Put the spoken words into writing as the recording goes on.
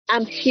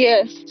I'm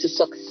here to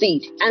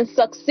succeed, and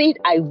succeed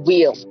I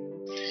will.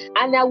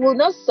 And I will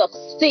not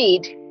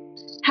succeed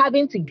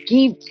having to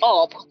give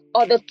up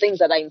other things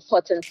that are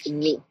important to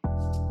me.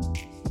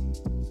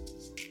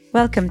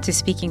 Welcome to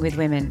Speaking with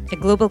Women, a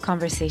global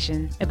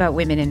conversation about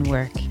women in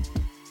work.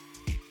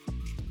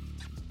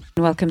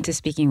 Welcome to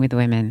Speaking with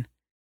Women.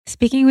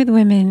 Speaking with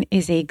Women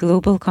is a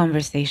global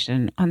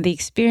conversation on the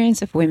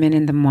experience of women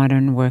in the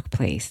modern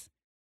workplace.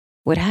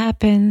 What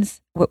happens,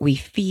 what we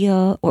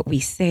feel, what we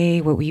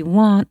say, what we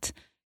want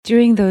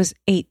during those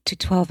 8 to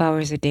 12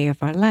 hours a day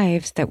of our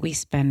lives that we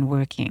spend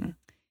working.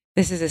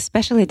 This is a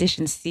special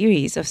edition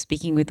series of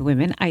Speaking with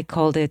Women. I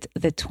called it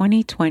the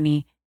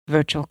 2020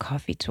 Virtual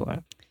Coffee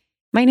Tour.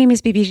 My name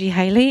is Bibi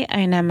Haile,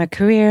 and I'm a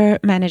career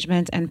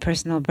management and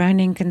personal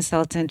branding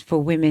consultant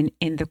for women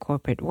in the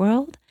corporate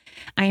world.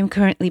 I am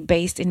currently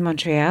based in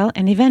Montreal,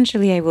 and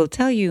eventually I will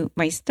tell you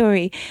my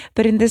story.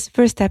 But in this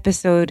first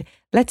episode,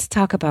 let's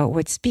talk about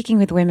what Speaking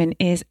with Women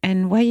is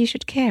and why you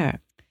should care.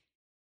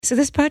 So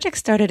this project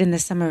started in the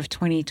summer of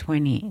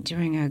 2020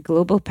 during a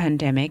global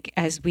pandemic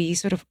as we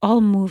sort of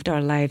all moved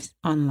our lives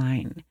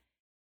online.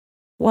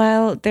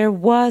 While there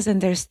was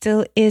and there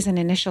still is an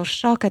initial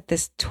shock at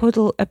this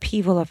total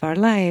upheaval of our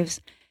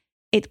lives,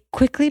 it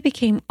quickly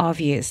became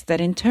obvious that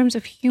in terms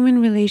of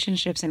human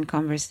relationships and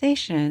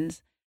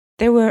conversations,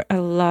 there were a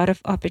lot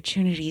of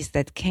opportunities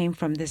that came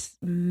from this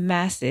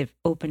massive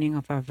opening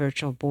of our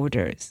virtual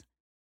borders.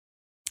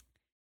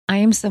 I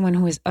am someone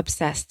who is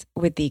obsessed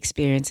with the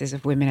experiences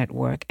of women at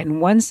work,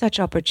 and one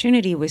such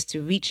opportunity was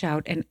to reach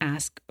out and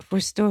ask for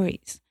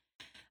stories.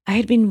 I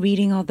had been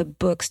reading all the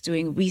books,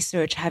 doing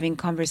research, having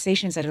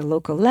conversations at a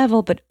local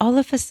level, but all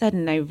of a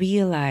sudden I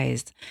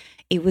realized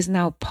it was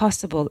now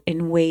possible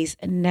in ways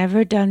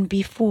never done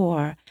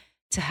before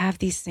to have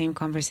these same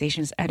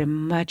conversations at a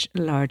much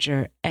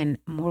larger and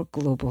more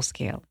global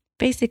scale.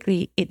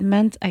 Basically, it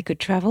meant I could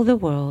travel the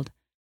world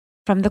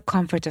from the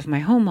comfort of my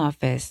home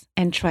office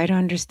and try to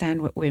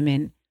understand what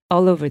women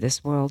all over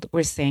this world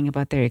were saying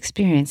about their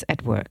experience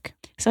at work.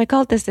 So I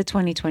called this the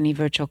 2020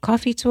 Virtual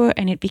Coffee Tour,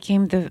 and it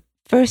became the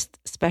first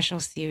special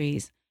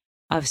series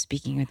of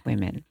Speaking with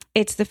Women.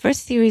 It's the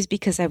first series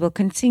because I will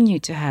continue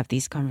to have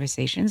these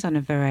conversations on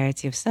a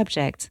variety of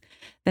subjects.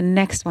 The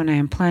next one I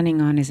am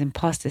planning on is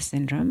imposter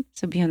syndrome,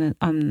 so be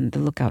on the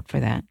lookout for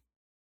that.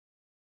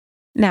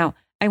 Now,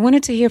 I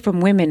wanted to hear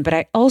from women, but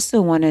I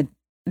also wanted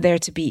there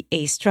to be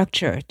a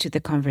structure to the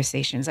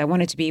conversations. I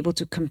wanted to be able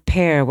to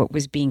compare what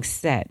was being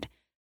said.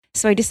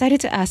 So I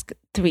decided to ask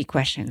 3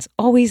 questions,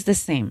 always the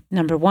same.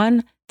 Number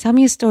 1, tell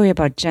me a story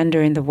about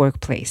gender in the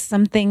workplace,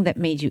 something that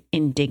made you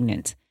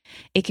indignant.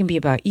 It can be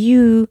about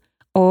you,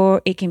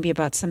 or it can be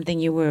about something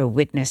you were a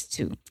witness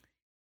to.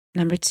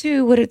 Number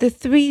 2, what are the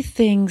 3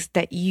 things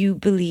that you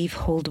believe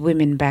hold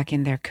women back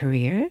in their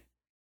career?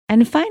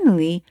 And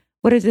finally,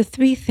 what are the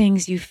 3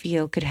 things you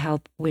feel could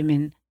help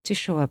women to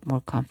show up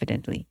more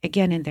confidently,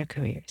 again, in their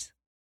careers?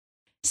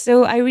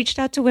 So I reached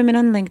out to women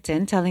on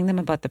LinkedIn, telling them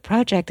about the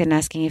project and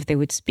asking if they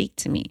would speak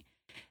to me.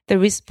 The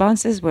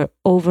responses were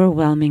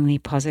overwhelmingly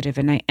positive,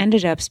 and I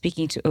ended up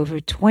speaking to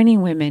over 20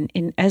 women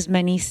in as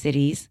many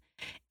cities,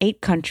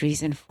 8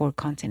 countries, and 4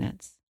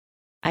 continents.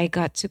 I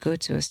got to go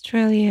to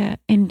Australia,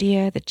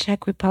 India, the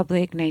Czech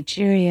Republic,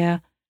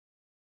 Nigeria,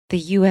 the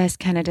US,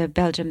 Canada,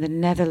 Belgium, the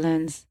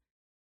Netherlands.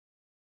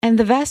 And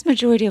the vast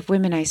majority of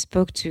women I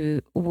spoke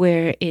to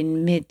were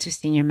in mid to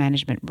senior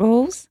management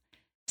roles,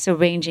 so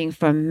ranging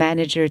from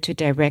manager to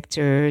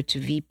director to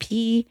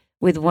VP,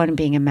 with one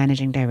being a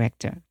managing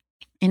director.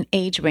 In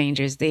age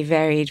ranges, they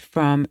varied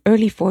from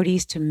early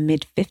 40s to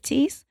mid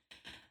 50s.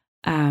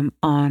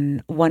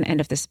 On one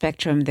end of the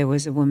spectrum, there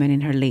was a woman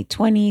in her late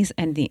 20s,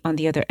 and on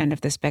the other end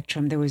of the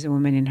spectrum, there was a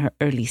woman in her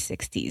early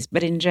 60s.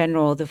 But in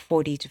general, the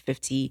 40 to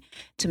 50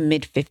 to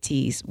mid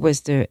 50s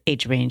was the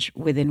age range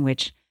within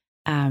which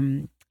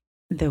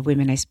the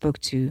women I spoke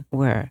to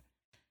were.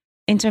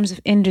 In terms of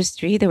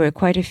industry, there were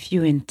quite a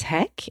few in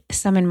tech,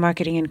 some in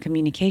marketing and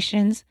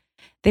communications.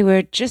 There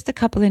were just a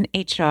couple in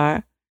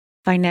HR,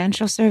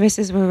 financial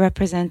services were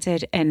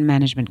represented, and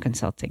management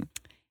consulting.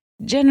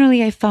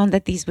 Generally, I found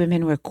that these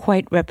women were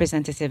quite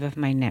representative of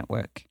my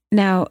network.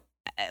 Now,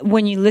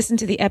 when you listen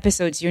to the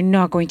episodes, you're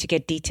not going to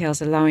get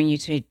details allowing you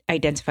to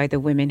identify the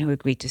women who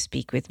agreed to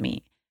speak with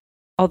me.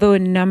 Although a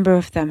number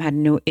of them had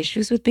no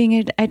issues with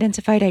being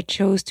identified, I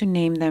chose to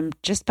name them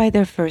just by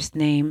their first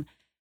name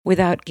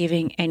without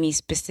giving any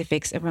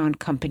specifics around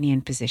company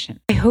and position.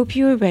 I hope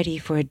you are ready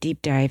for a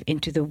deep dive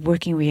into the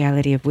working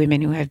reality of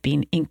women who have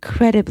been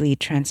incredibly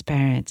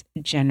transparent,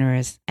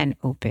 generous, and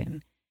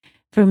open.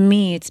 For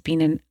me, it's been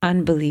an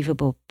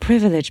unbelievable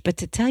privilege, but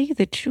to tell you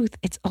the truth,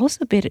 it's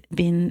also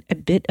been a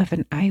bit of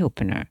an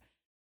eye-opener.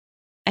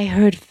 I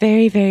heard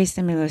very, very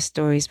similar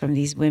stories from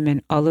these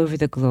women all over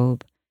the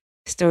globe.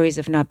 Stories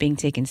of not being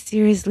taken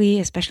seriously,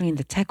 especially in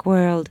the tech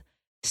world,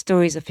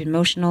 stories of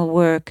emotional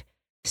work,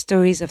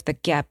 stories of the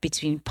gap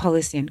between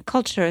policy and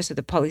culture. So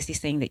the policy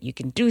saying that you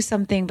can do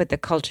something, but the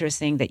culture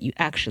saying that you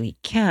actually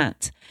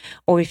can't.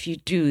 Or if you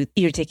do,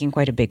 you're taking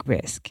quite a big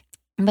risk.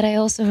 But I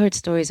also heard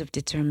stories of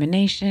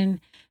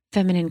determination,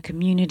 feminine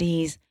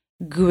communities,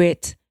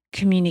 grit,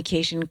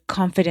 communication,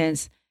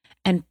 confidence,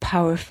 and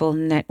powerful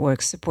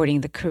networks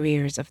supporting the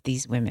careers of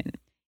these women.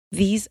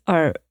 These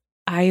are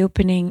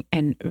eye-opening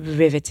and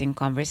riveting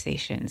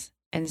conversations.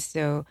 And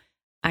so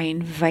I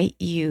invite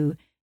you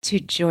to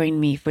join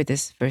me for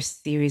this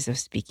first series of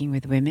Speaking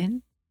with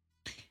Women.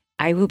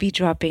 I will be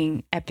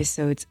dropping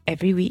episodes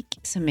every week,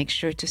 so make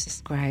sure to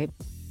subscribe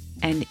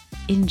and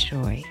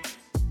enjoy.